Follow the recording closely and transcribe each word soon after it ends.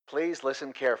Please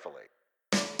listen carefully.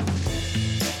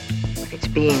 It's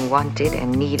being wanted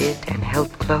and needed and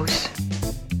held close.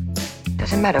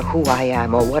 Doesn't matter who I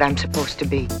am or what I'm supposed to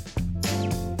be.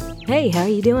 Hey, how are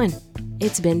you doing?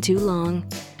 It's been too long.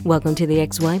 Welcome to the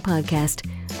XY Podcast.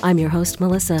 I'm your host,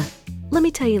 Melissa. Let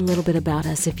me tell you a little bit about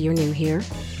us if you're new here.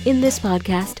 In this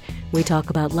podcast, we talk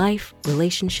about life,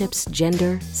 relationships,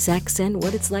 gender, sex, and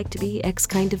what it's like to be X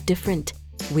kind of different.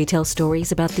 We tell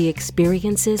stories about the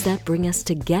experiences that bring us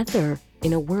together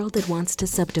in a world that wants to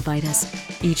subdivide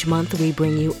us. Each month, we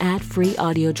bring you ad-free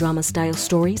audio drama-style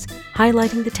stories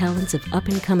highlighting the talents of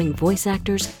up-and-coming voice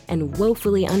actors and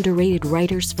woefully underrated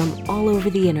writers from all over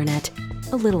the internet.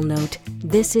 A little note,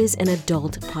 this is an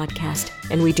adult podcast,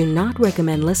 and we do not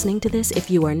recommend listening to this if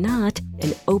you are not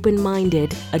an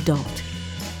open-minded adult.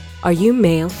 Are you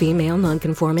male, female,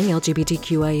 non-conforming,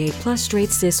 LGBTQIA+,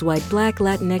 straight, cis, white, black,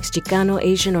 Latinx, Chicano,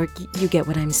 Asian, or you get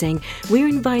what I'm saying? We're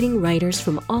inviting writers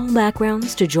from all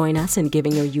backgrounds to join us in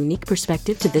giving your unique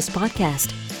perspective to this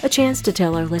podcast. A chance to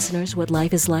tell our listeners what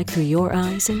life is like through your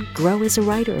eyes and grow as a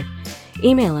writer.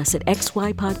 Email us at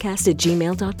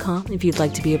xypodcast@gmail.com if you'd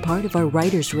like to be a part of our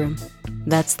writer's room.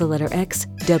 That's the letter X,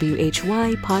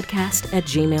 WHY,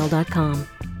 podcast@gmail.com.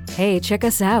 Hey, check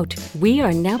us out. We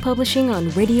are now publishing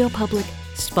on Radio Public,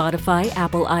 Spotify,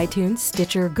 Apple iTunes,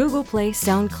 Stitcher, Google Play,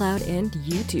 SoundCloud, and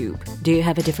YouTube. Do you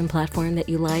have a different platform that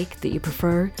you like, that you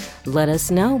prefer? Let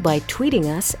us know by tweeting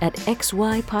us at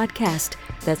XY Podcast.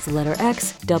 That's the letter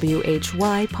X,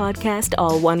 WHY Podcast,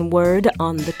 all one word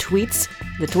on the tweets,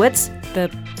 the twits, the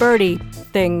birdie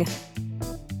thing.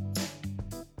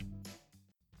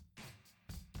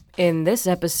 In this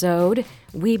episode,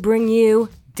 we bring you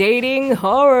Dating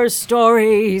Horror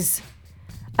Stories.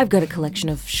 I've got a collection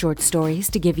of short stories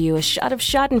to give you a shot of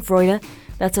schadenfreude.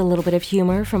 That's a little bit of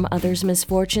humor from others'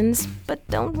 misfortunes. But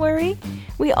don't worry,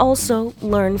 we also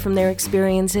learn from their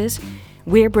experiences.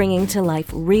 We're bringing to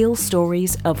life real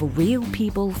stories of real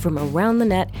people from around the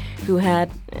net who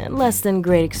had less than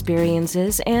great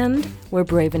experiences, and were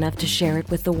brave enough to share it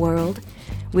with the world.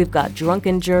 We've got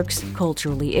drunken jerks,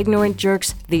 culturally ignorant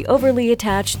jerks, the overly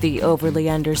attached, the overly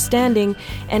understanding,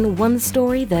 and one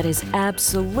story that is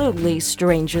absolutely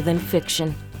stranger than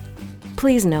fiction.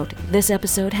 Please note, this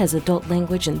episode has adult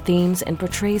language and themes and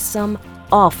portrays some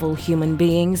awful human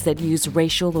beings that use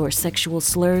racial or sexual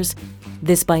slurs.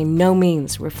 This by no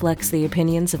means reflects the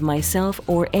opinions of myself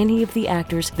or any of the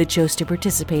actors that chose to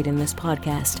participate in this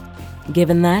podcast.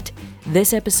 Given that,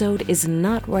 this episode is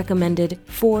not recommended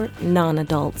for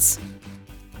non-adults.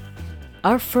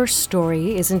 Our first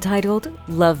story is entitled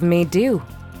Love Me Do,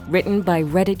 written by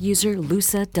Reddit user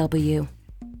Lusa W.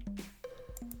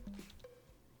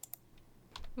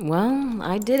 Well,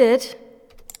 I did it.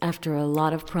 After a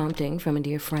lot of prompting from a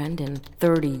dear friend and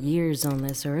 30 years on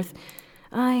this earth,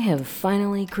 I have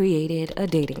finally created a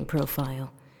dating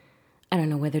profile. I don't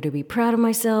know whether to be proud of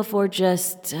myself or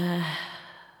just,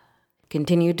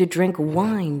 continue to drink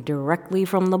wine directly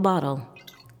from the bottle.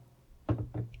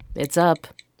 It's up.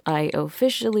 I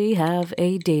officially have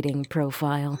a dating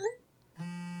profile.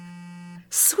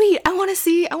 Sweet, I want to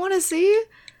see.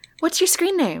 What's your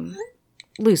screen name?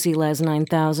 Lucy Les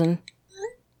 9000.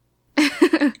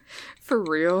 For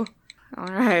real? All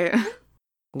right.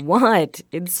 What?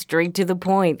 It's straight to the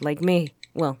point, like me.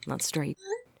 Well, not straight.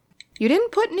 You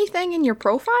didn't put anything in your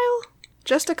profile?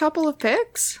 Just a couple of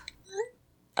pics?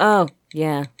 Oh,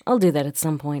 yeah, I'll do that at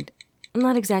some point. I'm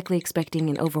not exactly expecting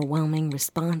an overwhelming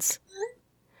response.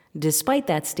 Despite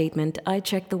that statement, I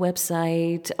check the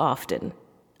website often.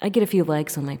 I get a few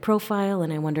likes on my profile,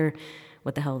 and I wonder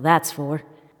what the hell that's for.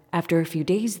 After a few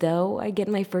days, though, I get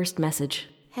my first message.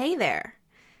 Hey there.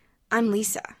 I'm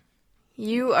Lisa.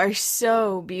 You are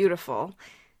so beautiful.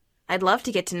 I'd love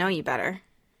to get to know you better.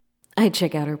 I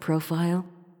check out her profile.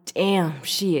 Damn,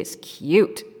 she is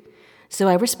cute. So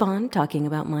I respond, talking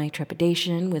about my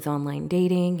trepidation with online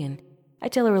dating, and I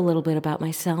tell her a little bit about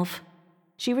myself.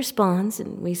 She responds,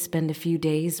 and we spend a few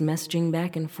days messaging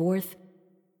back and forth.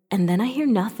 And then I hear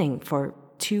nothing for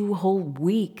 2 whole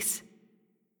weeks.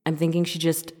 I'm thinking she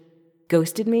just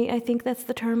ghosted me, I think that's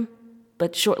the term.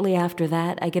 But shortly after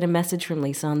that, I get a message from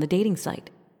Lisa on the dating site.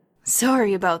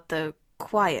 Sorry about the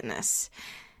quietness.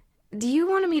 Do you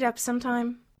want to meet up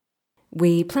sometime?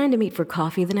 We plan to meet for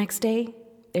coffee the next day.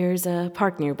 There's a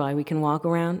park nearby we can walk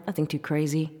around, nothing too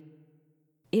crazy.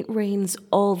 It rains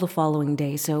all the following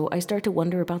day, so I start to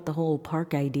wonder about the whole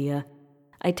park idea.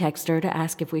 I text her to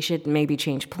ask if we should maybe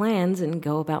change plans and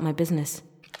go about my business.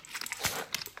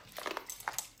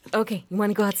 Okay, you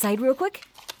want to go outside real quick?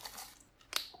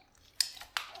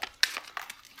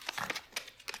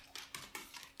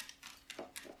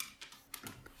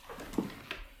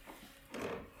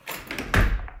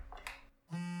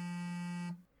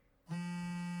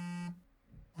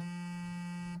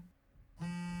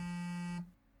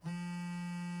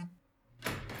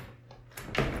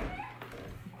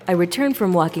 I return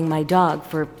from walking my dog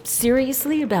for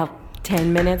seriously about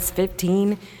 10 minutes,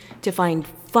 15, to find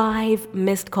 5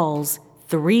 missed calls,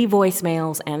 3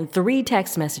 voicemails, and 3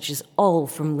 text messages, all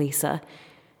from Lisa,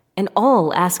 and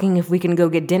all asking if we can go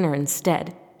get dinner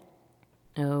instead.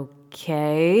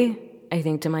 Okay, I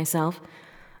think to myself.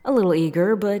 A little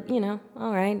eager, but,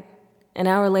 all right. An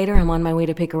hour later, I'm on my way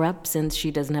to pick her up since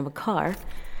she doesn't have a car.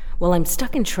 While I'm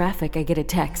stuck in traffic, I get a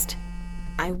text.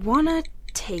 I wanna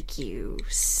take you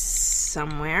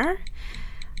somewhere.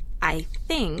 I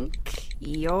think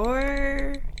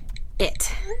you're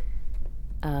it.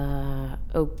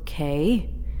 Okay.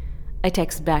 I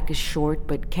text back a short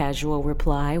but casual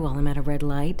reply while I'm at a red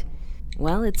light.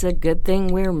 Well, it's a good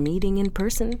thing we're meeting in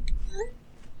person.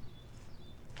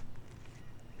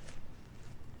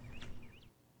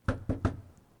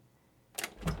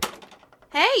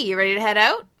 Hey, you ready to head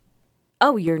out?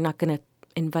 Oh, you're not gonna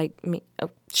invite me? Oh,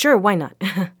 sure, why not?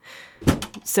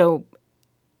 So,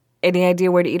 any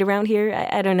idea where to eat around here?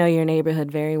 I don't know your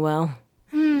neighborhood very well.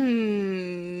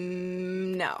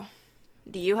 No.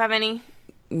 Do you have any?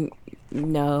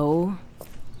 No.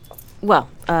 Well,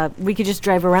 we could just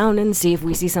drive around and see if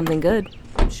we see something good.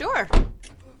 Sure.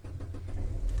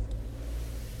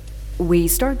 We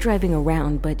start driving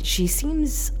around, but she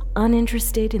seems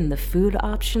uninterested in the food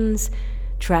options.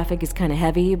 Traffic is kind of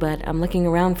heavy, but I'm looking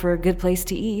around for a good place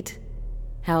to eat.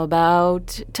 How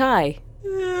about Thai?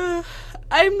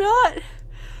 I'm not,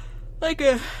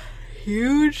 a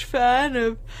huge fan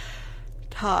of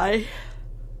Thai.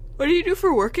 What do you do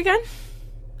for work again?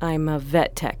 I'm a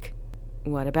vet tech.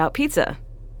 What about pizza?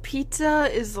 Pizza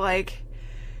is,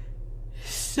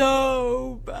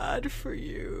 so bad for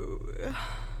you.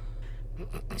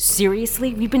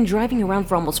 Seriously? We've been driving around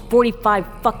for almost 45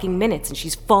 fucking minutes and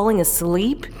she's falling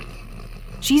asleep?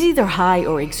 She's either high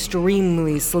or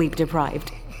extremely sleep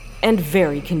deprived. And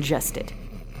very congested.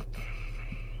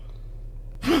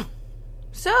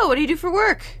 So, what do you do for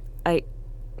work? I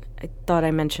thought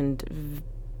I mentioned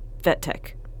vet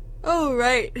tech. Oh,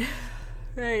 right.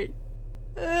 Right.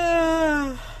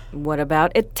 What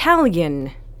about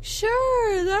Italian?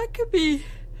 Sure, that could be...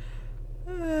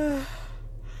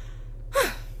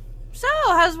 So,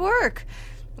 how's work?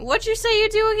 What'd you say you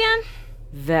do again?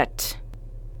 Vet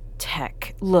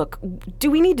tech. Look,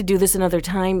 do we need to do this another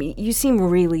time? You seem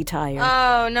really tired.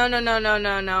 Oh, no.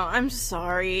 I'm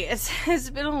sorry. It's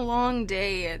been a long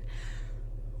day at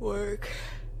work.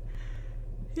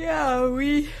 Yeah,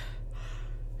 we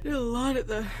did a lot at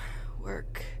the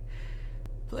work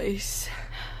place.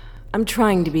 I'm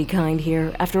trying to be kind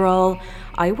here. After all,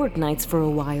 I worked nights for a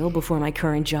while before my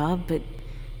current job, but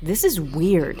this is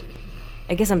weird.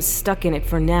 I guess I'm stuck in it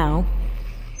for now.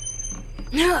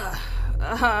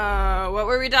 What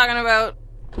were we talking about?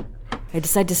 I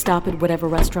decide to stop at whatever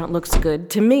restaurant looks good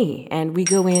to me, and we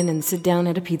go in and sit down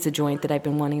at a pizza joint that I've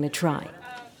been wanting to try.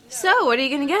 So, what are you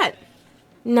gonna get?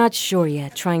 Not sure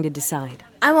yet, trying to decide.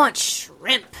 I want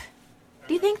shrimp.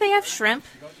 Do you think they have shrimp?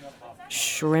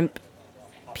 Shrimp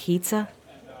pizza?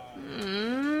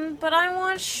 But I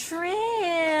want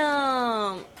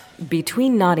shrimp.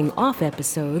 Between nodding off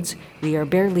episodes, we are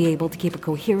barely able to keep a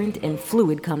coherent and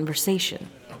fluid conversation.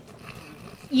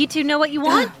 You two know what you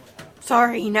want?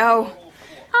 Sorry, no.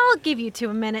 I'll give you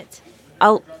 2 minutes.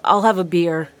 I'll have a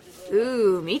beer.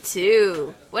 Ooh, me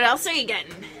too. What else are you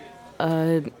getting?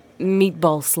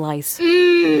 Meatball slice.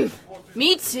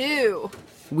 Me too.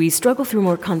 We struggle through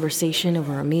more conversation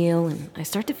over a meal, and I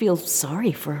start to feel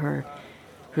sorry for her.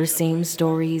 Her same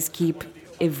stories keep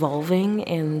evolving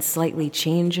and slightly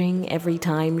changing every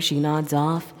time she nods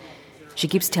off. She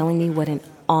keeps telling me what an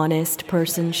honest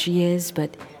person she is,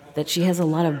 but that she has a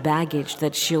lot of baggage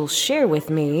that she'll share with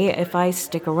me if I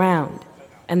stick around.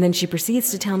 And then she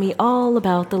proceeds to tell me all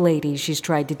about the ladies she's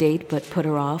tried to date but put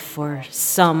her off for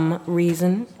some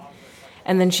reason.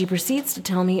 And then she proceeds to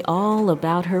tell me all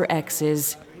about her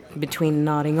exes between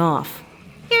nodding off.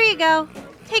 Here you go.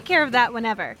 Take care of that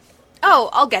whenever.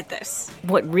 Oh, I'll get this.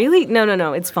 What, really?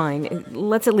 No, it's fine.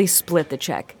 Let's at least split the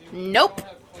check. Nope.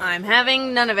 I'm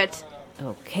having none of it.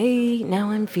 Okay,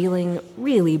 now I'm feeling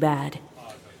really bad.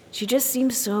 She just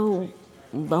seems so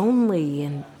lonely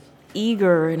and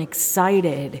eager and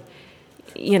excited,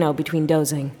 between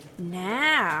dozing.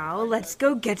 Now, let's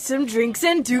go get some drinks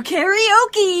and do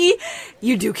karaoke.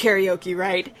 You do karaoke,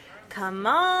 right? Come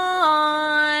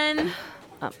on.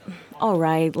 All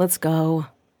right, let's go.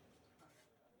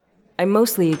 I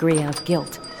mostly agree out of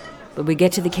guilt, but we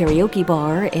get to the karaoke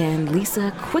bar and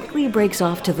Lisa quickly breaks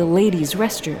off to the ladies'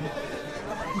 restroom.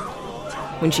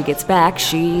 When she gets back,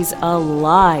 she's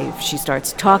alive. She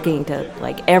starts talking to,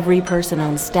 every person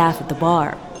on staff at the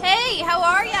bar. Hey, how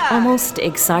are ya? Almost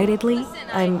excitedly. Listen,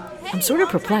 I'm sort of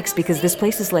perplexed because this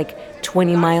place is like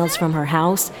 20 miles from her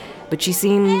house, but she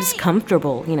seems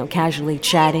comfortable, casually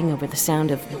chatting over the sound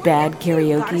of bad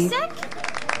karaoke.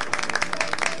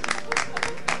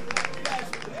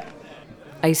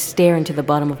 I stare into the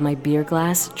bottom of my beer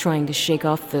glass, trying to shake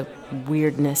off the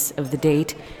weirdness of the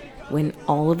date, when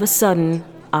all of a sudden,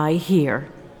 I hear...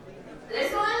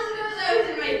 This one goes out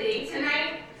to my date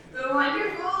tonight, the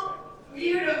wonderful,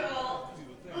 beautiful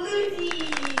Lucy.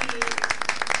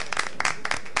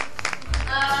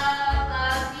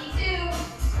 Love you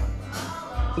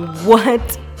too.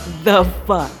 What the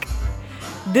fuck?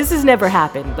 This has never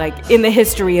happened, in the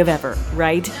history of ever,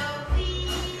 right?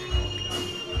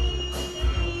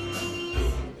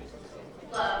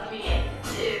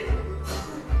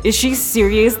 Is she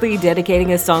seriously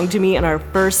dedicating a song to me on our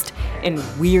first and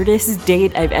weirdest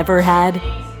date I've ever had?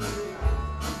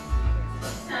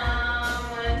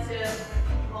 Someone to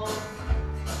hold.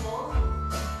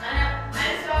 I'm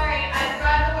sorry, I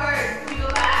forgot the words. Can we go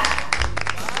back?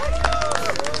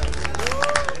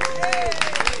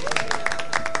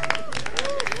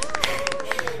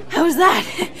 How was that?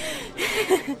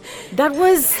 That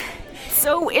was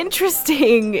so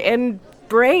interesting and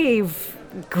brave.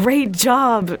 Great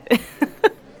job.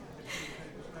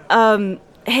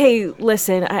 Hey,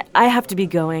 listen, I have to be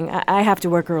going. I have to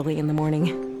work early in the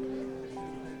morning.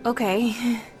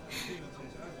 Okay.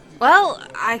 Well,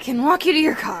 I can walk you to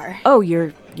your car. Oh,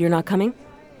 you're not coming?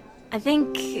 I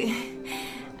think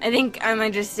I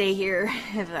might just stay here,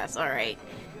 if that's all right.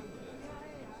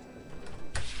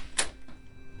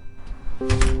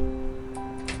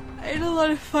 I had a lot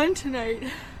of fun tonight.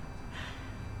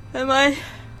 Am I?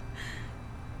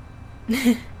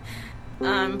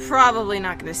 I'm probably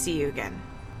not gonna see you again.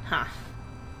 Huh.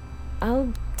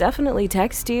 I'll definitely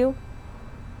text you.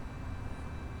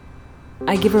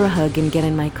 I give her a hug and get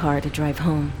in my car to drive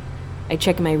home. I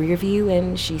check my rear view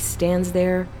and she stands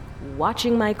there,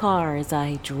 watching my car as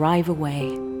I drive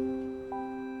away.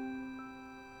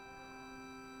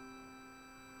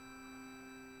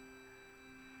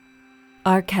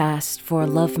 Our cast for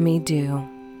Love Me Do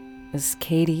is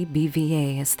Katie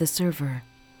BVA as the server,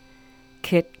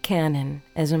 Kit Cannon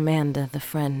as Amanda the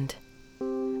friend,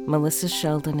 Melissa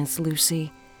Sheldon as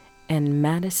Lucy, and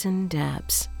Madison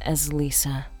Dabbs as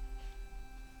Lisa.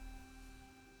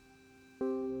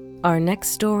 Our next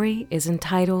story is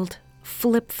entitled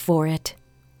Flip For It,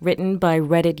 written by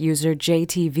Reddit user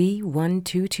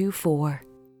JTV1224.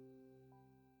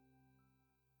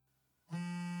 Oh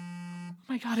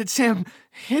my god, it's him!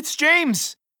 It's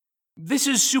James! This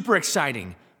is super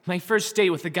exciting. My first date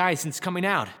with a guy since coming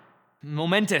out.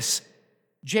 Momentous.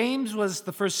 James was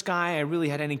the first guy I really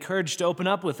had any courage to open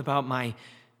up with about my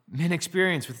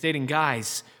inexperience with dating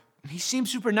guys. He seemed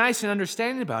super nice and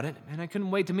understanding about it, and I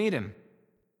couldn't wait to meet him.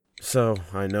 So,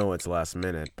 I know it's last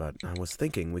minute, but I was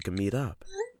thinking we could meet up.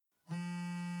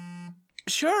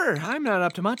 Sure, I'm not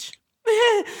up to much.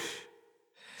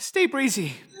 Stay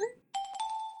breezy.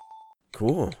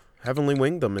 Cool. Heavenly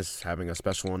Wingdom is having a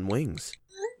special on wings.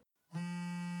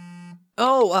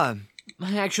 Oh,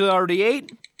 I actually already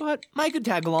ate, but I could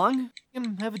tag along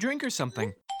and have a drink or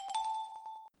something.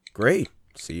 Great.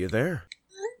 See you there.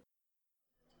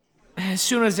 As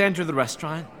soon as I enter the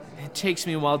restaurant, it takes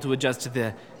me a while to adjust to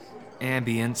the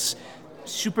ambience.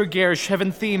 Super garish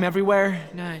heaven theme everywhere.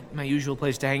 Not my usual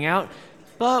place to hang out.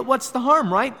 But what's the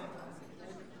harm, right?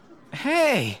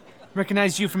 Hey,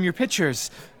 recognize you from your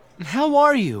pictures. How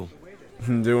are you?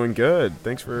 Doing good.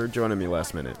 Thanks for joining me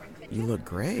last minute. You look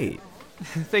great.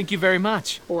 Thank you very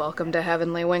much. Welcome to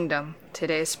Heavenly Wingdom.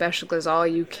 Today's special is all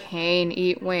you can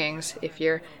eat wings. If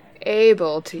you're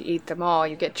able to eat them all,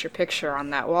 you get your picture on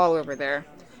that wall over there.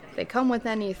 They come with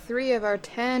any 3 of our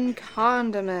 10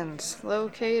 condiments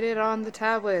located on the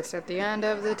tablets at the end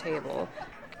of the table.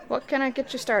 What can I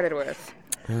get you started with?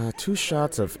 2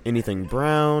 shots of anything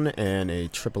brown and a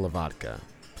triple of vodka.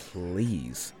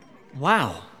 Please.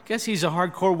 Wow, guess he's a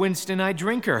hardcore Winston Night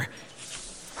drinker.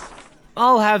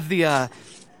 I'll have the,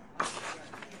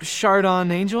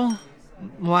 Chardon Angel?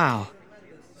 Wow.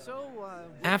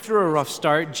 After a rough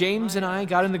start, James and I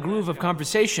got in the groove of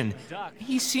conversation.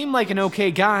 He seemed like an okay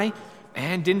guy,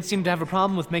 and didn't seem to have a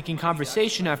problem with making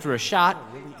conversation after a shot.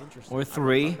 Or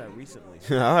 3.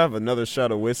 I'll have another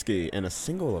shot of whiskey and a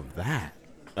single of that.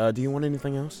 Do you want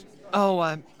anything else?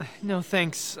 Oh, no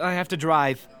thanks. I have to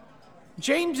drive.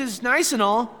 James is nice and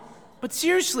all, but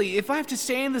seriously, if I have to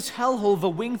stay in this hellhole of a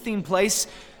wing-themed place,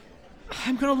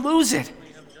 I'm gonna lose it.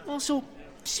 Also,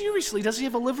 seriously, does he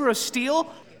have a liver of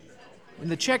steel? When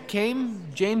the check came,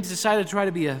 James decided to try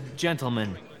to be a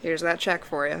gentleman. Here's that check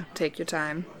for you. Take your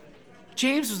time.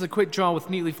 James was a quick draw with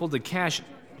neatly folded cash.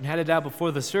 and had it out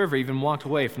before the server even walked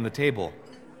away from the table.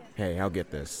 Hey, I'll get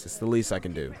this. It's the least I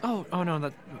can do. Oh no,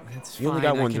 that's fine. You only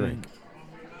got I one can- drink.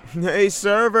 Hey,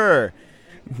 server!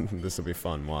 This'll be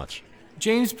fun, watch.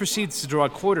 James proceeds to draw a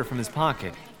quarter from his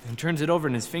pocket and turns it over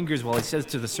in his fingers while he says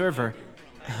to the server,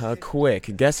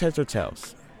 Quick, guess heads or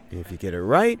tails. If you get it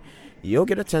right, you'll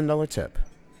get a $10 tip.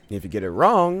 If you get it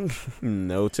wrong,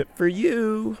 no tip for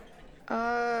you.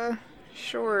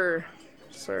 Sure,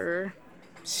 sir.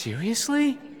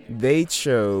 seriously? They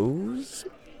chose...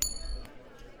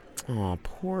 Aw,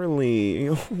 poorly.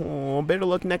 Oh, better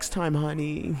luck next time,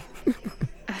 honey.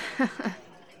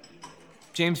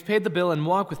 James paid the bill and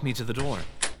walked with me to the door.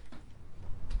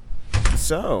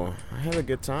 So, I had a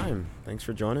good time. Thanks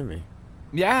for joining me.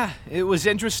 Yeah, it was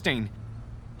interesting.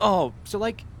 Oh, so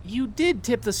you did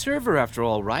tip the server after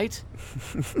all, right?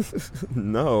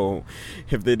 No.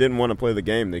 If they didn't want to play the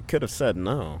game, they could have said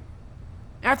no.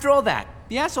 After all that,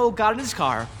 the asshole got in his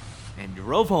car and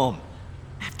drove home.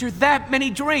 After that many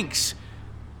drinks!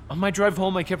 On my drive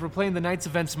home, I kept replaying the night's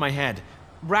events in my head,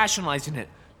 rationalizing it,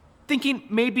 thinking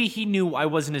maybe he knew I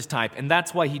wasn't his type, and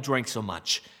that's why he drank so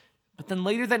much. But then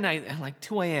later that night, at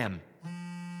 2 a.m.,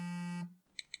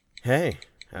 Hey,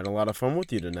 had a lot of fun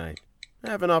with you tonight. I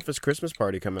have an office Christmas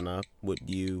party coming up. Would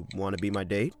you want to be my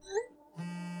date?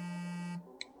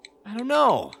 I don't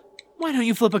know. Why don't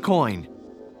you flip a coin?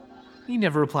 He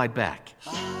never replied back.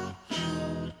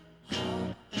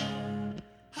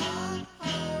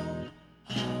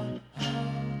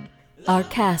 Our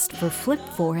cast for Flip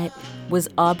For It was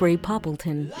Aubrey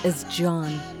Poppleton as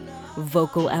John,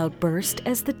 Vocal Outburst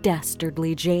as the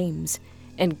dastardly James,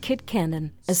 and Kit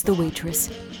Cannon as the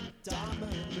waitress.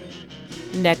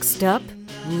 Next up,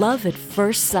 Love at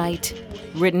First Sight,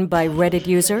 written by Reddit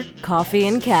user Coffee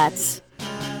and Cats.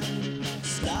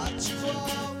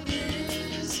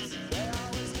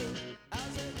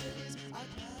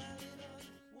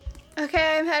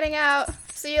 Okay, I'm heading out.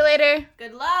 See you later.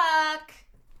 Good luck!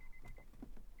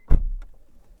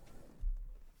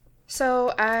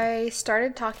 So I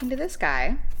started talking to this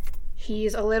guy.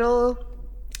 He's a little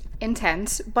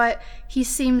intense, but he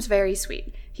seems very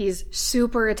sweet. He's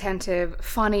super attentive,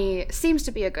 funny, seems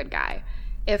to be a good guy.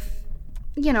 If,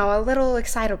 a little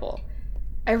excitable.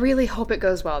 I really hope it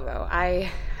goes well, though.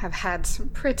 I have had some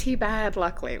pretty bad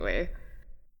luck lately.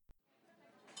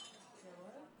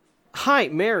 Hi,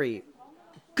 Mary.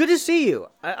 Good to see you.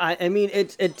 I mean,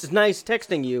 it's nice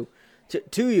texting you,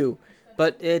 to you,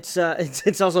 but it's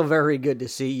also very good to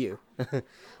see you.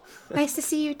 Nice to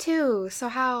see you, too. So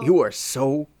how... You are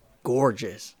so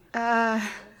gorgeous.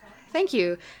 Thank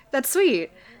you. That's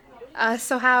sweet.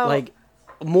 So how...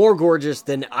 More gorgeous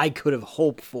than I could have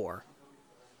hoped for.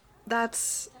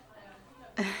 That's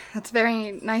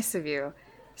very nice of you.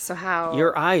 So how...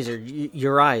 Your eyes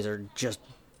are just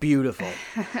beautiful.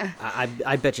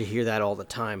 I bet you hear that all the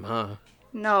time, huh?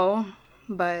 No,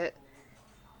 but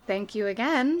thank you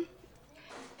again.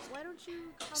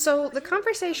 So the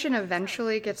conversation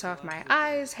eventually gets off my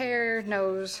eyes, hair,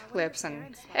 nose, lips,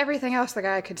 and everything else the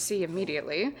guy could see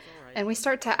immediately, and we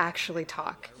start to actually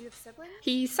talk.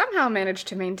 He somehow managed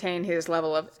to maintain his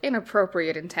level of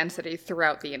inappropriate intensity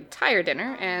throughout the entire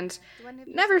dinner, and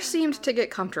never seemed to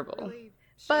get comfortable.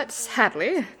 But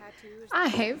sadly,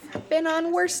 I've been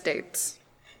on worse dates.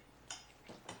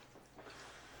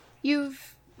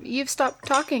 You've stopped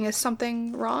talking. Is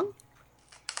something wrong?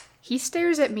 He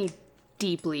stares at me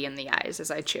deeply in the eyes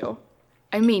as I chew.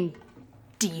 I mean,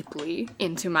 deeply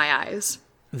into my eyes.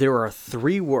 There are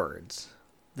 3 words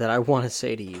that I want to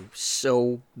say to you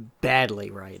so badly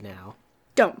right now.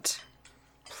 Don't.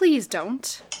 Please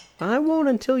don't. I won't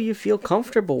until you feel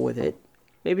comfortable with it.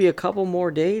 Maybe a couple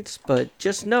more dates, but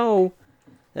just know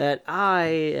that I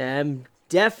am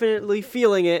definitely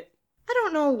feeling it. I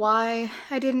don't know why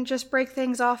I didn't just break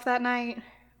things off that night.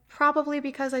 Probably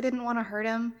because I didn't want to hurt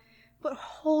him. But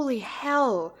holy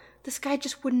hell, this guy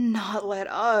just would not let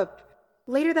up.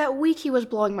 Later that week, he was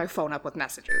blowing my phone up with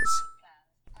messages.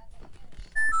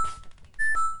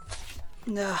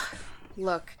 Ugh,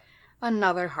 look,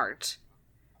 another heart.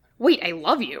 Wait, I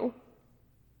love you?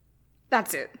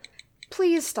 That's it.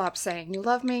 Please stop saying you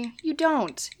love me. You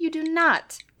don't. You do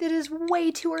not. It is way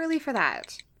too early for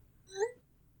that.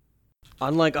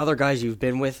 Unlike other guys you've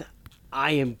been with,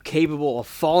 I am capable of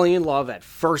falling in love at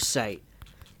first sight.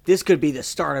 This could be the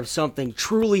start of something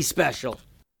truly special.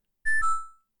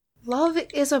 Love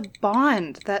is a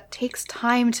bond that takes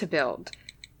time to build.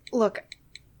 Look,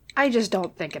 I just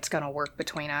don't think it's gonna work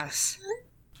between us.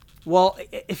 Well,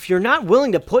 if you're not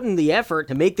willing to put in the effort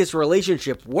to make this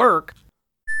relationship work...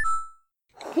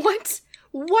 What?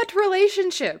 What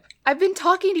relationship? I've been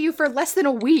talking to you for less than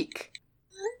a week.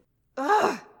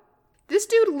 Ugh. This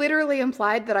dude literally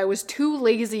implied that I was too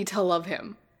lazy to love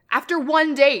him. After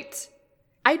one date!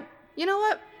 You know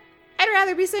what? I'd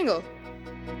rather be single.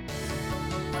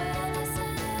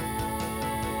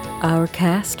 Our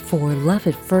cast for Love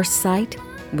at First Sight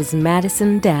was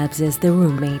Madison Dabbs as the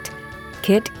roommate,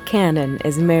 Kit Cannon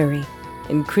as Mary,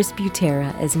 and Chris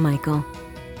Butera as Michael.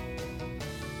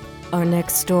 Our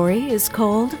next story is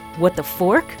called What the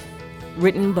Fork?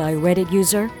 Written by Reddit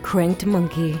user Cranked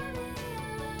Monkey.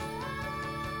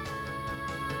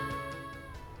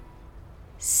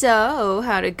 So,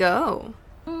 how'd it go?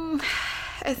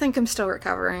 I think I'm still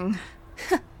recovering.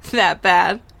 That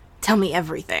bad? Tell me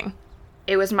everything.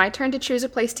 It was my turn to choose a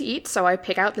place to eat, so I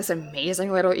pick out this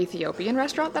amazing little Ethiopian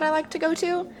restaurant that I like to go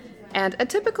to. And a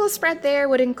typical spread there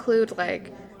would include,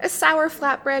 like, a sour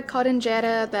flatbread called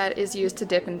injera that is used to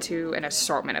dip into an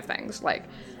assortment of things. Like,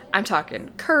 I'm talking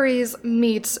curries,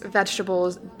 meats,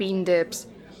 vegetables, bean dips,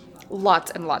 lots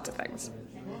and lots of things.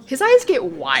 His eyes get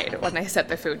wide when I set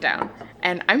the food down,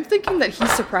 and I'm thinking that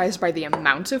he's surprised by the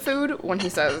amount of food when he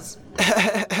says,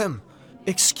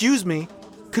 Excuse me,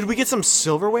 could we get some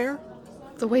silverware?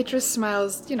 The waitress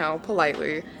smiles,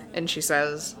 politely, and she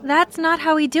says, That's not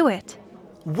how we do it.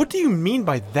 What do you mean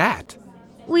by that?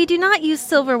 We do not use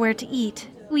silverware to eat.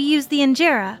 We use the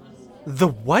injera. The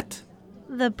what?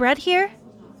 The bread here?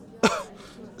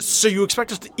 So you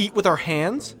expect us to eat with our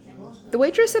hands? The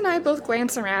waitress and I both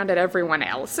glance around at everyone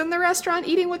else in the restaurant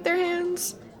eating with their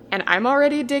hands, and I'm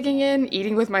already digging in,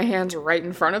 eating with my hands right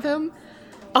in front of him.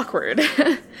 Awkward.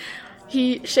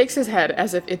 He shakes his head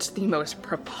as if it's the most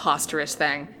preposterous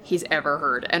thing he's ever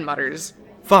heard and mutters,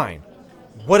 Fine.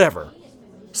 Whatever.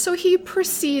 So he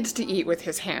proceeds to eat with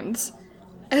his hands,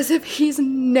 as if he's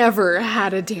never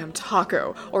had a damn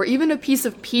taco or even a piece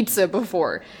of pizza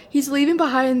before. He's leaving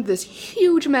behind this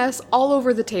huge mess all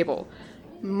over the table.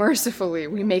 Mercifully,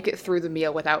 we make it through the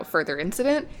meal without further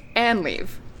incident and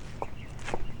leave.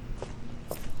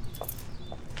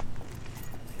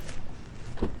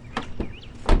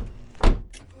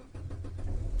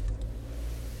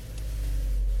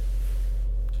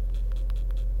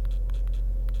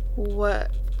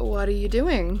 What are you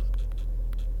doing?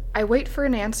 I wait for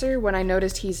an answer when I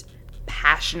notice he's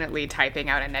passionately typing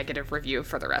out a negative review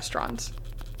for the restaurant.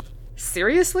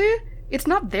 Seriously? It's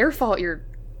not their fault you're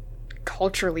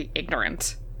culturally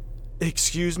ignorant.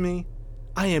 Excuse me?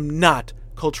 I am not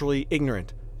culturally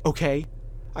ignorant, okay?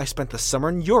 I spent the summer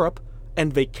in Europe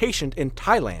and vacationed in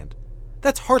Thailand.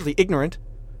 That's hardly ignorant.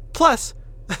 Plus,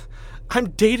 I'm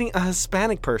dating a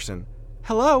Hispanic person.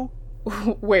 Hello?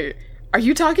 Wait, are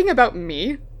you talking about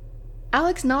me?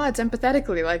 Alex nods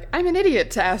empathetically like I'm an idiot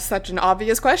to ask such an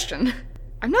obvious question.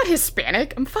 I'm not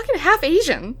Hispanic, I'm fucking half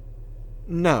Asian.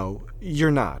 No, you're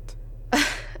not.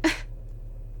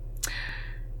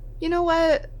 You know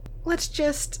what? Let's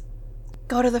just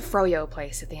go to the Froyo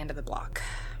place at the end of the block.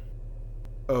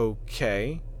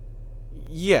 Okay.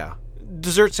 Yeah,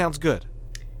 dessert sounds good.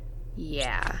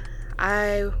 Yeah,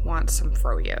 I want some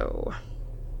Froyo.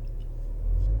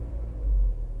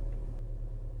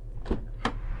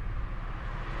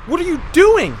 What are you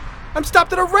doing? I'm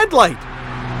stopped at a red light.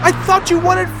 I thought you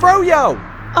wanted Froyo.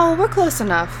 Oh, we're close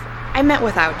enough. I meant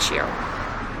without you.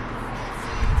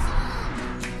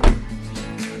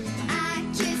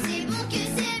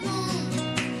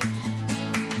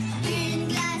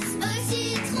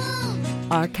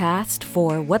 Our cast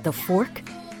for What the Fork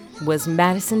was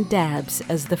Madison Dabbs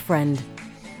as the friend,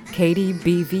 Katie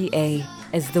BVA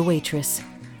as the waitress,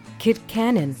 Kit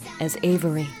Cannon as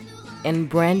Avery, and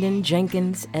Brandon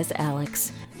Jenkins as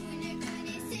Alex.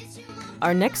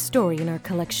 Our next story in our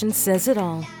collection says it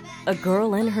all, A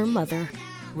Girl and Her Mother,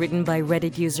 written by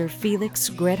Reddit user Felix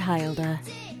Gredhilda.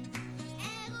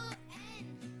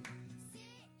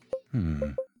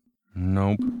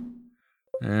 Nope.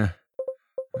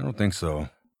 I don't think so.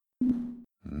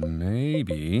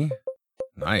 Maybe.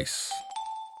 Nice.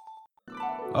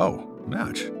 Oh,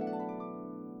 match.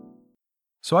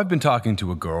 So I've been talking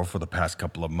to a girl for the past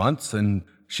couple of months, and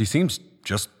she seems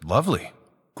just lovely.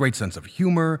 Great sense of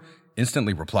humor,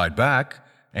 instantly replied back,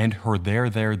 and her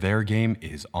there game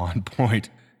is on point.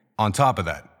 On top of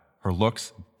that, her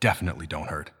looks definitely don't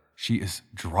hurt. She is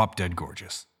drop-dead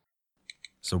gorgeous.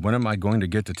 So when am I going to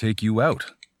get to take you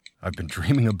out? I've been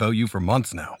dreaming about you for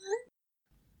months now.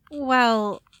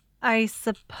 Well, I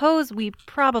suppose we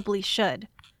probably should.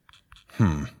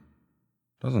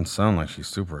 Doesn't sound like she's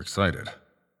super excited.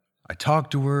 I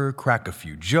talk to her, crack a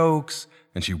few jokes,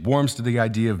 and she warms to the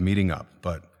idea of meeting up,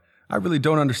 but I really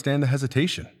don't understand the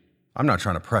hesitation. I'm not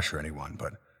trying to pressure anyone,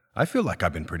 but I feel like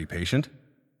I've been pretty patient.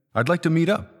 I'd like to meet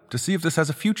up to see if this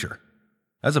has a future.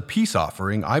 As a peace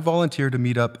offering, I volunteer to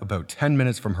meet up about 10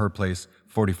 minutes from her place,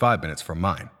 45 minutes from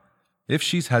mine. If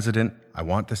she's hesitant, I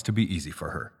want this to be easy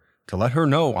for her, to let her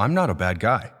know I'm not a bad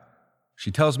guy. She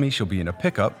tells me she'll be in a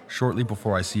pickup shortly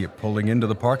before I see it pulling into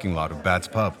the parking lot of Bat's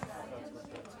Pub.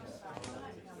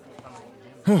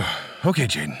 Okay,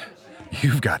 Jaden,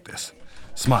 you've got this.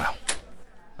 Smile.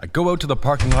 I go out to the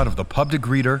parking lot of the pub to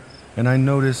greet her, and I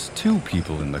notice 2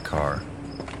 people in the car.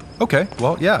 Okay,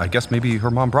 well, yeah, I guess maybe her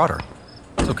mom brought her.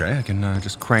 It's okay, I can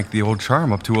just crank the old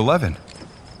charm up to 11.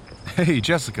 Hey,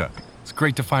 Jessica, it's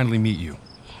great to finally meet you.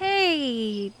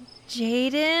 Hey,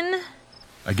 Jaden.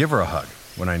 I give her a hug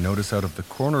when I notice out of the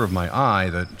corner of my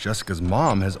eye that Jessica's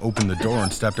mom has opened the door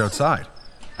and stepped outside.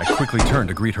 I quickly turn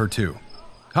to greet her too.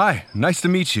 Hi, nice to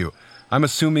meet you. I'm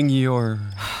assuming you're...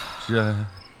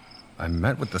 I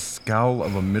met with the scowl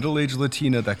of a middle-aged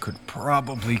Latina that could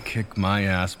probably kick my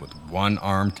ass with one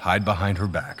arm tied behind her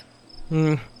back.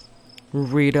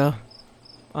 Rita,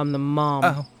 I'm the mom.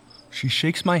 Oh. She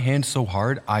shakes my hand so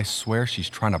hard, I swear she's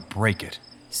trying to break it.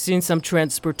 Since I'm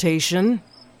transportation,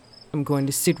 I'm going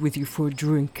to sit with you for a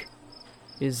drink.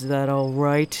 Is that all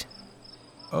right?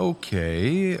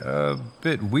 Okay, a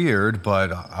bit weird,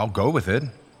 but I'll go with it,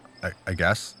 I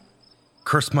guess.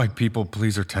 Curse my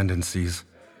people-pleaser tendencies.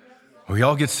 We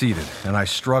all get seated, and I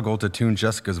struggle to tune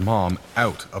Jessica's mom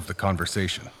out of the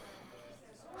conversation.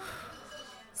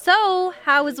 So,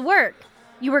 how was work?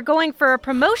 You were going for a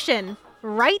promotion,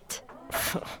 right?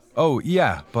 Oh,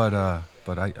 yeah, but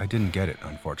I didn't get it,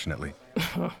 unfortunately.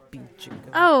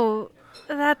 Oh,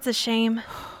 that's a shame.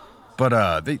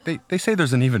 But they say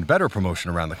there's an even better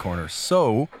promotion around the corner,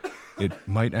 so it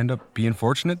might end up being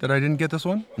fortunate that I didn't get this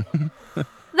one.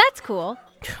 That's cool.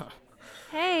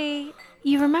 Hey,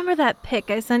 you remember that pic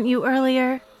I sent you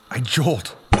earlier? I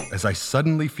jolt as I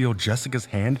suddenly feel Jessica's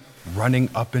hand running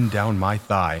up and down my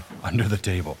thigh under the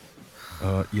table.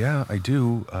 Yeah, I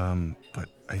do, but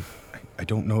I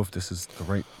don't know if this is the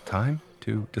right time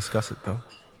to discuss it, though.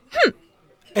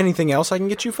 Anything else I can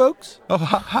get you folks? Oh,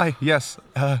 hi, yes.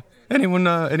 Anyone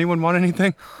want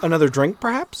anything? Another drink,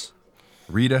 perhaps?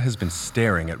 Rita has been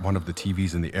staring at one of the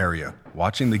TVs in the area,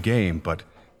 watching the game, but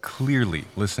clearly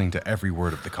listening to every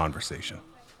word of the conversation.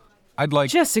 I'd like...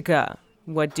 Jessica,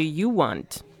 what do you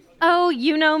want? Oh,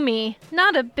 you know me.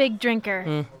 Not a big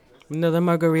drinker. Another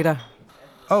margarita.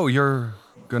 Oh, you're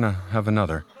gonna have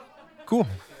another. Cool.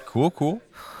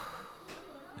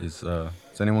 Is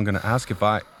anyone gonna ask if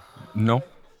I... No?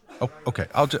 Oh, okay.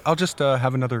 I'll just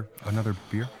have another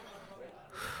beer.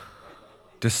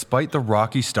 Despite the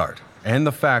rocky start and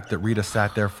the fact that Rita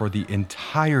sat there for the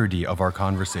entirety of our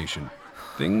conversation,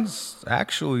 things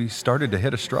actually started to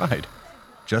hit a stride.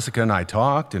 Jessica and I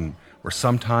talked and were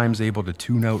sometimes able to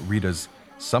tune out Rita's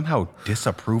somehow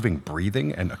disapproving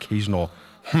breathing and occasional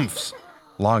humphs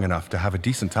long enough to have a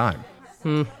decent time.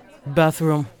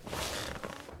 Bathroom.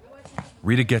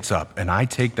 Rita gets up, and I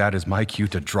take that as my cue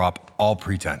to drop all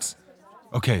pretense.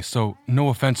 Okay, so no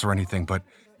offense or anything, but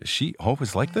is she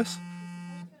always like this?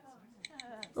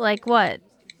 Like what?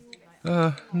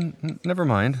 Never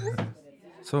mind.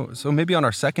 So maybe on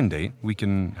our second date, we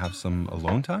can have some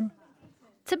alone time?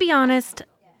 To be honest,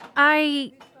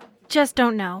 I just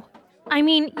don't know. I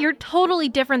mean, you're totally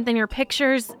different than your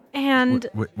pictures, and...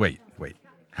 Wait.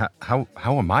 How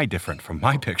am I different from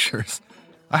my pictures?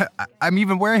 I'm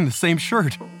even wearing the same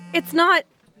shirt. It's not...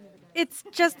 It's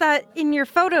just that in your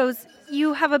photos,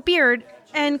 you have a beard,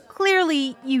 and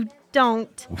clearly you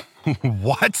don't.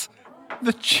 What?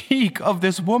 The cheek of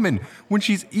this woman when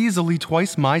she's easily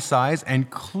twice my size and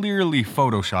clearly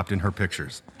photoshopped in her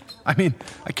pictures. I mean,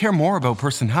 I care more about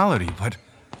personality, but...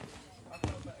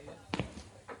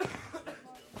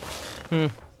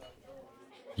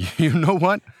 You know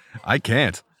what? I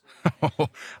can't.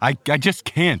 I just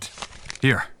can't.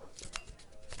 Here.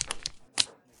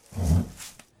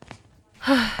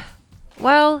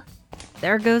 Well,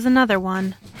 there goes another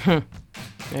one.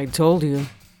 I told you.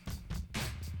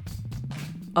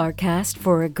 Our cast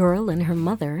for A Girl and Her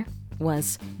Mother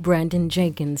was Brandon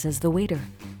Jenkins as the waiter,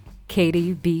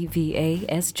 Katie BVA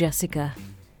as Jessica,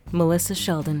 Melissa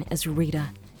Sheldon as Rita,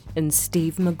 and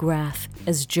Steve McGrath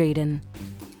as Jaden.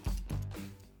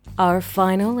 Our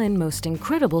final and most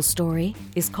incredible story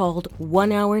is called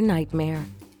 1 Hour Nightmare,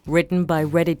 written by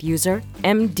Reddit user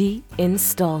MD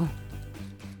Install.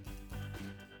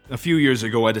 A few years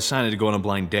ago, I decided to go on a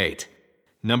blind date.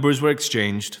 Numbers were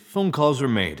exchanged, phone calls were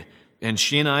made, and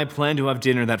she and I planned to have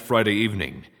dinner that Friday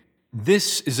evening.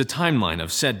 This is a timeline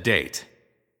of said date.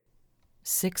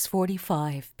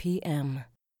 6:45 p.m.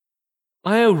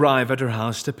 I arrive at her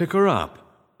house to pick her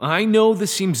up. I know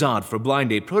this seems odd for blind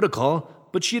date protocol,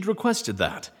 but she had requested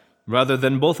that. Rather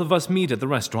than both of us meet at the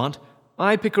restaurant,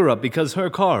 I pick her up because her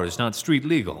car is not street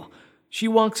legal. She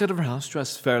walks out of her house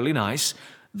dressed fairly nice.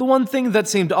 The one thing that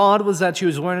seemed odd was that she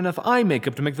was wearing enough eye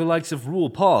makeup to make the likes of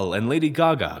RuPaul and Lady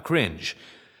Gaga cringe.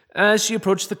 As she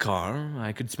approached the car,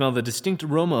 I could smell the distinct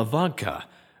aroma of vodka.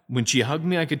 When she hugged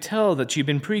me, I could tell that she'd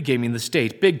been pre-gaming the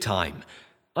state big time.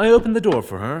 I opened the door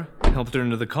for her, helped her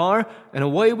into the car, and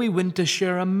away we went to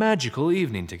share a magical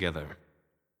evening together.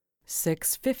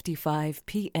 6:55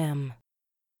 p.m.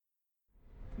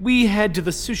 We head to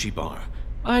the sushi bar.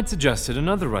 I'd suggested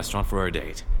another restaurant for our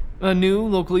date. A new,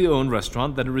 locally owned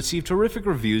restaurant that had received terrific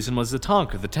reviews and was the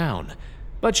talk of the town.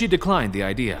 But she declined the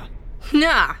idea.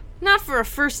 Nah, not for a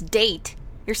first date.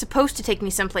 You're supposed to take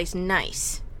me someplace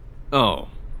nice. Oh,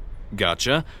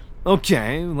 gotcha.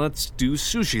 Okay, let's do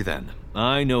sushi then.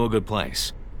 I know a good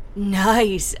place.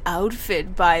 Nice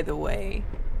outfit, by the way.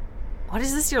 What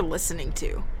is this you're listening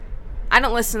to? I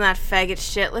don't listen to that faggot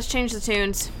shit. Let's change the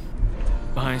tunes.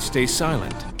 I stay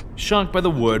silent, shocked by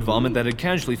the word vomit that had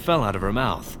casually fell out of her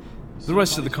mouth. The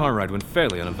rest of the car ride went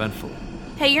fairly uneventful.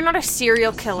 Hey, you're not a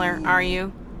serial killer, are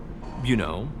you? You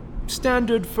know,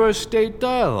 standard first date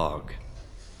dialogue.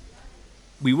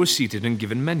 We were seated and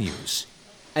given menus.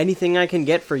 Anything I can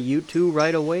get for you two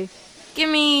right away? Give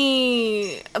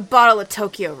me a bottle of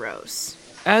Tokyo Rose.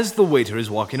 As the waiter is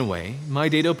walking away, my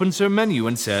date opens her menu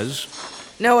and says,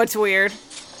 No, it's weird.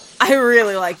 I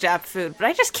really like Jap food, but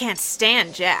I just can't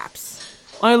stand Japs.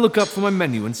 I look up from my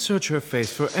menu and search her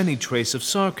face for any trace of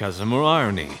sarcasm or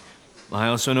irony. I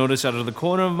also notice out of the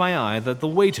corner of my eye that the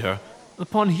waiter,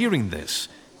 upon hearing this,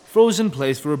 froze in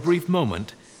place for a brief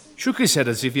moment, shook his head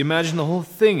as if he imagined the whole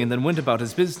thing and then went about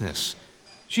his business.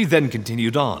 She then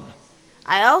continued on.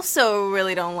 I also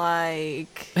really don't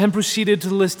like... And proceeded to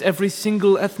list every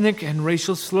single ethnic and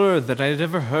racial slur that I had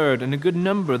ever heard and a good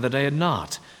number that I had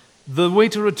not. The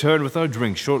waiter returned with our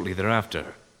drink shortly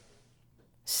thereafter.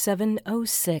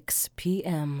 7:06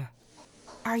 p.m.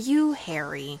 Are you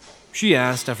Harry? She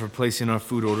asked after placing our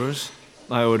food orders.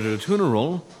 I ordered a tuna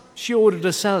roll. She ordered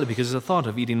a salad because the thought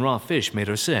of eating raw fish made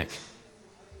her sick.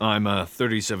 I'm a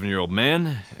 37-year-old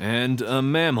man and a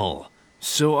mammal,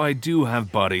 so I do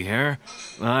have body hair.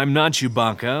 I'm not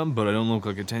Chewbacca, but I don't look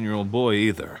like a 10-year-old boy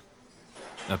either.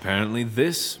 Apparently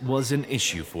this was an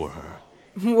issue for her.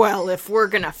 Well, if we're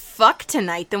gonna fuck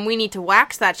tonight, then we need to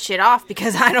wax that shit off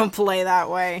because I don't play that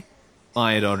way.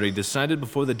 I had already decided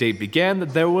before the date began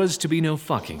that there was to be no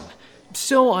fucking,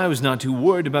 so I was not too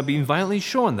worried about being violently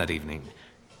shorn that evening.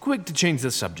 Quick to change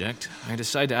the subject, I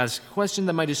decided to ask a question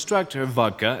that might distract her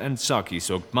vodka and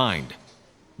sake-soaked mind.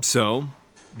 So,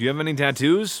 do you have any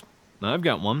tattoos? I've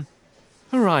got one.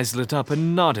 Her eyes lit up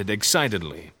and nodded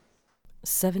excitedly.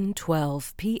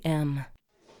 7:12 p.m.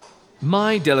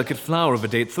 My delicate flower of a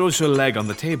date throws her leg on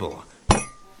the table,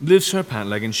 lifts her pant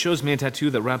leg and shows me a tattoo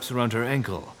that wraps around her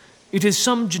ankle. It is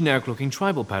some generic-looking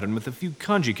tribal pattern with a few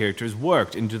kanji characters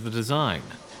worked into the design.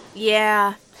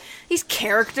 Yeah, these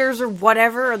characters or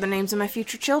whatever are the names of my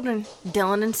future children,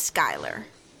 Dylan and Skylar.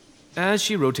 As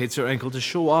she rotates her ankle to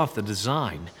show off the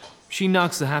design, she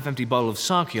knocks the half-empty bottle of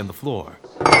sake on the floor.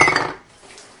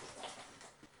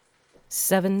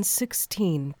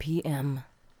 7:16 p.m.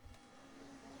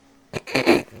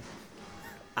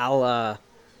 I'll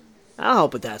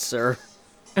help with that, sir.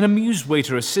 An amused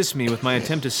waiter assists me with my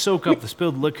attempt to soak up the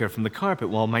spilled liquor from the carpet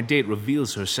while my date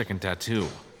reveals her second tattoo.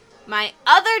 My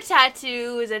other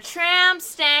tattoo is a tramp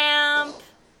stamp,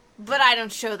 but I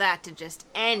don't show that to just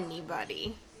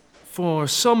anybody. For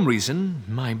some reason,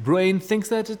 my brain thinks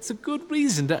that it's a good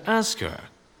reason to ask her.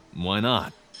 Why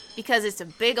not? Because it's a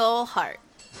big ol' heart.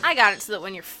 I got it so that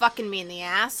when you're fucking me in the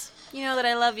ass, you know that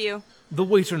I love you. The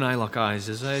waiter and I lock eyes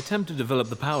as I attempt to develop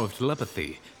the power of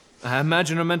telepathy. I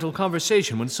imagine a mental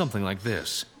conversation went something like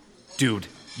this. Dude,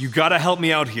 you gotta help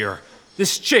me out here.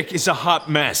 This chick is a hot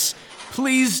mess.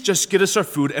 Please just get us our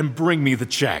food and bring me the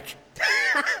check.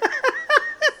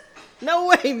 No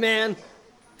way, man.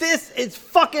 This is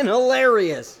fucking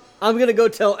hilarious. I'm gonna go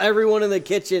tell everyone in the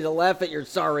kitchen to laugh at your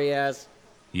sorry ass.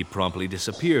 He promptly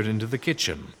disappeared into the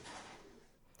kitchen.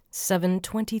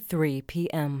 7:23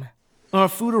 p.m. Our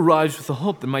food arrives with the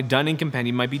hope that my dining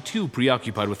companion might be too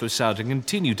preoccupied with her salad to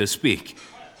continue to speak.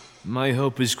 My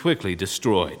hope is quickly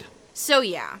destroyed. So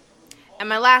yeah, at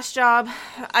my last job,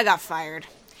 I got fired.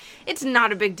 It's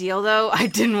not a big deal though, I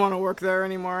didn't want to work there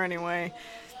anymore anyway.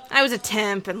 I was a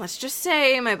temp, and let's just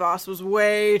say my boss was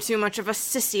way too much of a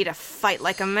sissy to fight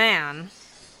like a man.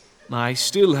 I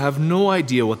still have no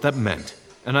idea what that meant,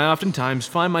 and I oftentimes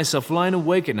find myself lying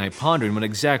awake at night pondering what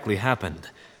exactly happened.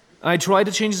 I tried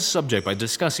to change the subject by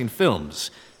discussing films.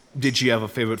 Did she have a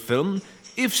favorite film?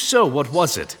 If so, what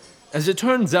was it? As it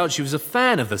turns out, she was a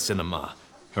fan of the cinema.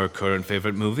 Her current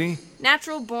favorite movie?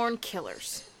 Natural Born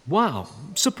Killers. Wow,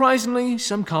 surprisingly,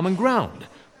 some common ground.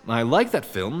 I like that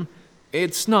film.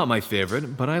 It's not my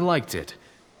favorite, but I liked it.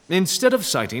 Instead of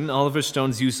citing Oliver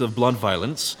Stone's use of blunt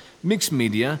violence, mixed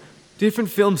media, different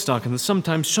film stock, and the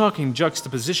sometimes shocking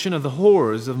juxtaposition of the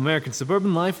horrors of American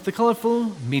suburban life with the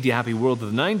colorful, media-happy world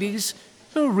of the 90s,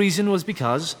 the reason was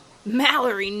because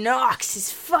Mallory Knox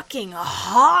is fucking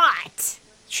hot!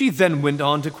 She then went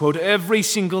on to quote every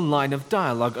single line of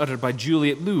dialogue uttered by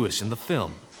Juliette Lewis in the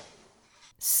film.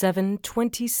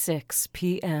 7:26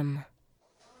 p.m.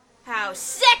 How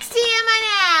sexy am I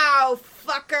now,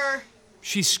 fucker?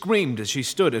 She screamed as she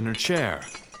stood in her chair,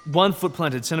 1 foot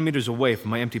planted centimeters away from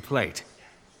my empty plate.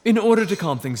 In order to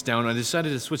calm things down, I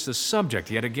decided to switch the subject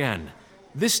yet again.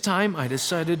 This time, I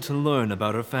decided to learn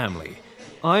about her family.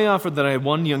 I offered that I had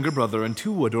 1 younger brother and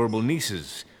 2 adorable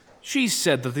nieces. She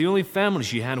said that the only family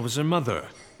she had was her mother,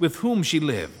 with whom she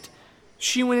lived.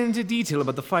 She went into detail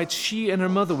about the fights she and her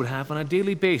mother would have on a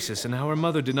daily basis and how her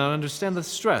mother did not understand the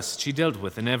stress she dealt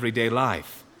with in everyday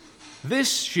life.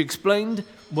 This, she explained,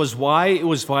 was why it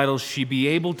was vital she be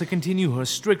able to continue her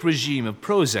strict regime of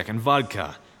Prozac and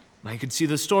vodka. I could see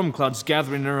the storm clouds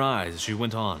gathering in her eyes as she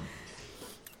went on.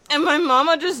 And my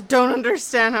mama just don't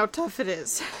understand how tough it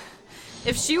is.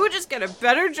 If she would just get a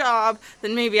better job,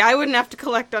 then maybe I wouldn't have to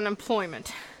collect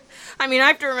unemployment. I mean, I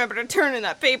have to remember to turn in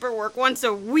that paperwork once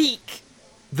a week.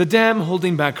 The dam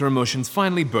holding back her emotions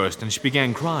finally burst and she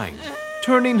began crying,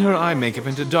 turning her eye makeup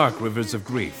into dark rivers of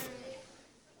grief.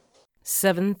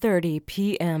 7:30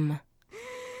 p.m.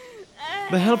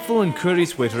 The helpful and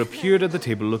courteous waiter appeared at the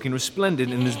table looking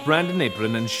resplendent in his branded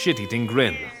apron and shit-eating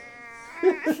grin.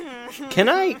 Can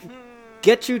I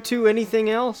get you two anything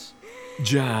else?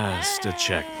 Just a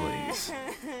check, please.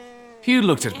 He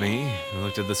looked at me,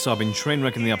 looked at the sobbing train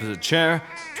wreck in the opposite chair,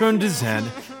 turned his head,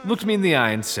 looked me in the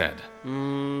eye and said,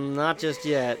 Not just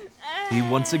yet. He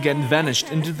once again vanished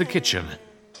into the kitchen.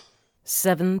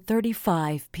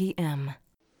 7:35 p.m.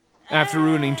 After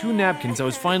ruining 2 napkins, I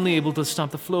was finally able to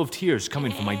stop the flow of tears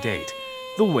coming from my date.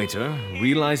 The waiter,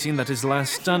 realizing that his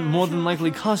last stunt more than likely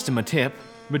cost him a tip,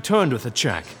 returned with a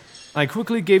check. I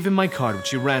quickly gave him my card,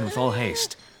 which he ran with all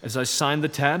haste. As I signed the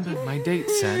tab, my date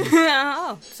said,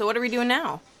 Oh, so what are we doing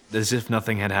now? as if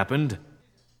nothing had happened.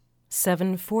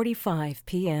 7:45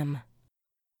 p.m.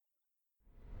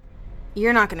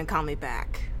 You're not gonna call me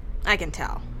back. I can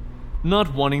tell.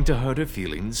 Not wanting to hurt her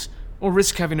feelings, or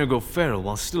risk having her go feral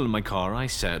while still in my car, I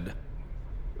said,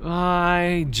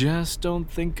 I just don't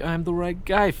think I'm the right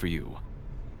guy for you.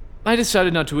 I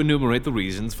decided not to enumerate the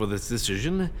reasons for this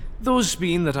decision, those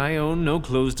being that I own no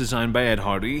clothes designed by Ed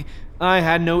Hardy, I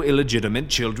had no illegitimate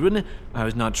children, I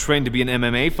was not trained to be an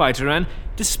MMA fighter, and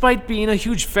despite being a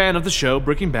huge fan of the show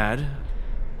Breaking Bad,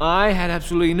 I had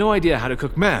absolutely no idea how to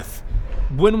cook meth.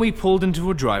 When we pulled into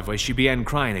her driveway, she began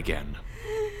crying again.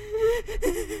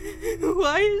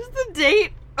 Why is the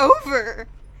date over?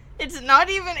 It's not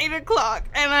even 8 o'clock,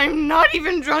 and I'm not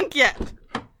even drunk yet.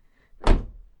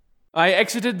 I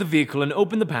exited the vehicle and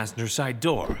opened the passenger side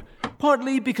door,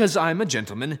 partly because I'm a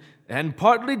gentleman, and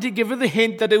partly to give her the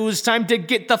hint that it was time to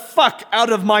get the fuck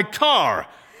out of my car.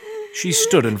 She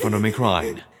stood in front of me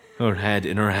crying, her head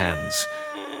in her hands.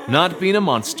 Not being a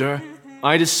monster,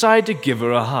 I decided to give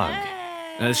her a hug.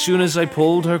 As soon as I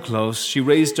pulled her close, she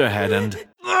raised her head and...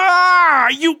 Ah!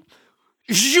 You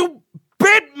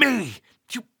bit me!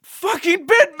 You fucking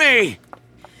bit me!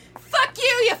 Fuck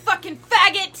you fucking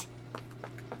faggot!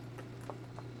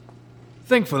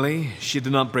 Thankfully, she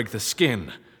did not break the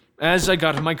skin. As I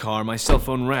got in my car, my cell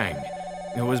phone rang.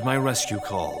 It was my rescue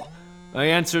call. I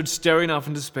answered, staring off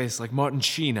into space like Martin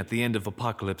Sheen at the end of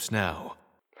Apocalypse Now.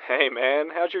 Hey man,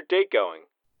 how's your date going?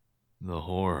 The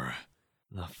horror.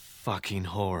 The fucking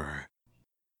horror.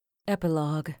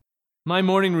 Epilogue. My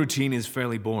morning routine is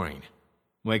fairly boring.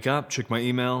 Wake up, check my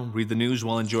email, read the news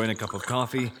while enjoying a cup of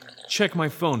coffee, check my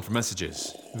phone for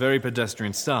messages. Very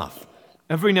pedestrian stuff.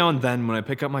 Every now and then, when I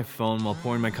pick up my phone while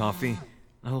pouring my coffee,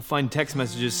 I will find text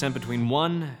messages sent between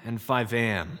 1 and 5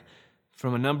 a.m.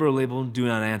 from a number labeled Do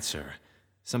Not Answer.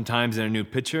 Sometimes there are new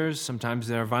pictures, sometimes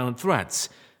there are violent threats.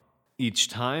 Each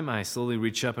time, I slowly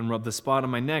reach up and rub the spot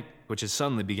on my neck, which has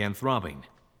suddenly began throbbing.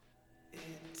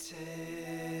 It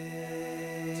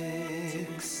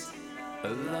takes a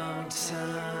long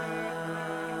time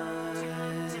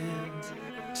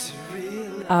to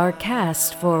realize. Our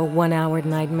cast for 1 Hour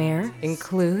Nightmare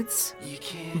includes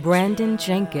Brandon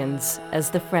Jenkins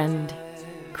as the friend,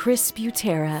 Chris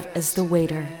Butera as the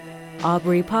waiter,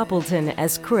 Aubrey Poppleton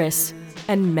as Chris,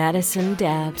 and Madison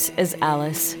Dabbs as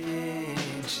Alice.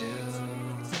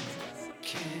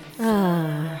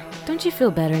 Don't you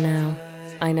feel better now?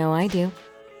 I know I do.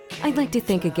 I'd like to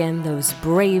thank again those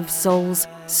brave souls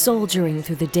soldiering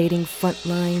through the dating front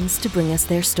lines to bring us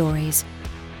their stories.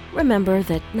 Remember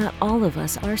that not all of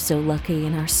us are so lucky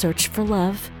in our search for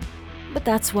love, but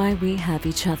that's why we have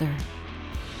each other.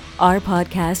 Our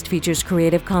podcast features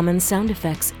Creative Commons sound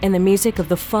effects and the music of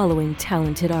the following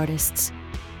talented artists.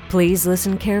 Please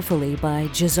listen carefully by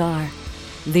Jazar,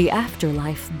 The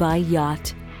Afterlife by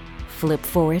Yacht, Flip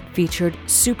For It featured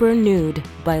Super Nude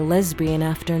by Lesbian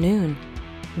Afternoon,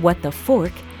 What the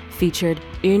Fork featured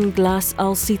Une Glace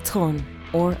au Citron,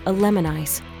 or A Lemon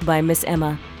Ice, by Miss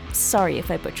Emma. Sorry if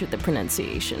I butchered the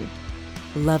pronunciation.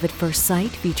 Love at First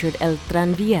Sight featured El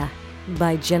Tranvía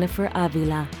by Jennifer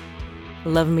Avila.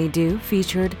 Love Me Do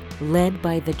featured Led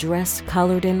by the Dress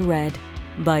Colored in Red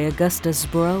by Augustus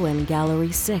Bro and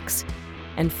Gallery 6.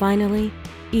 And finally,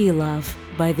 E-Love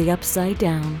by The Upside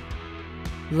Down.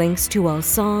 Links to all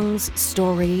songs,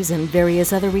 stories, and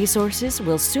various other resources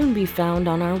will soon be found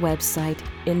on our website,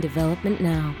 In Development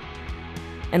Now.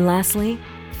 And lastly,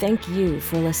 thank you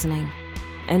for listening.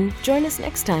 And join us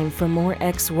next time for more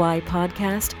XY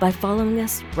Podcast by following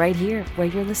us right here where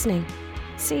you're listening.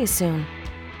 See you soon.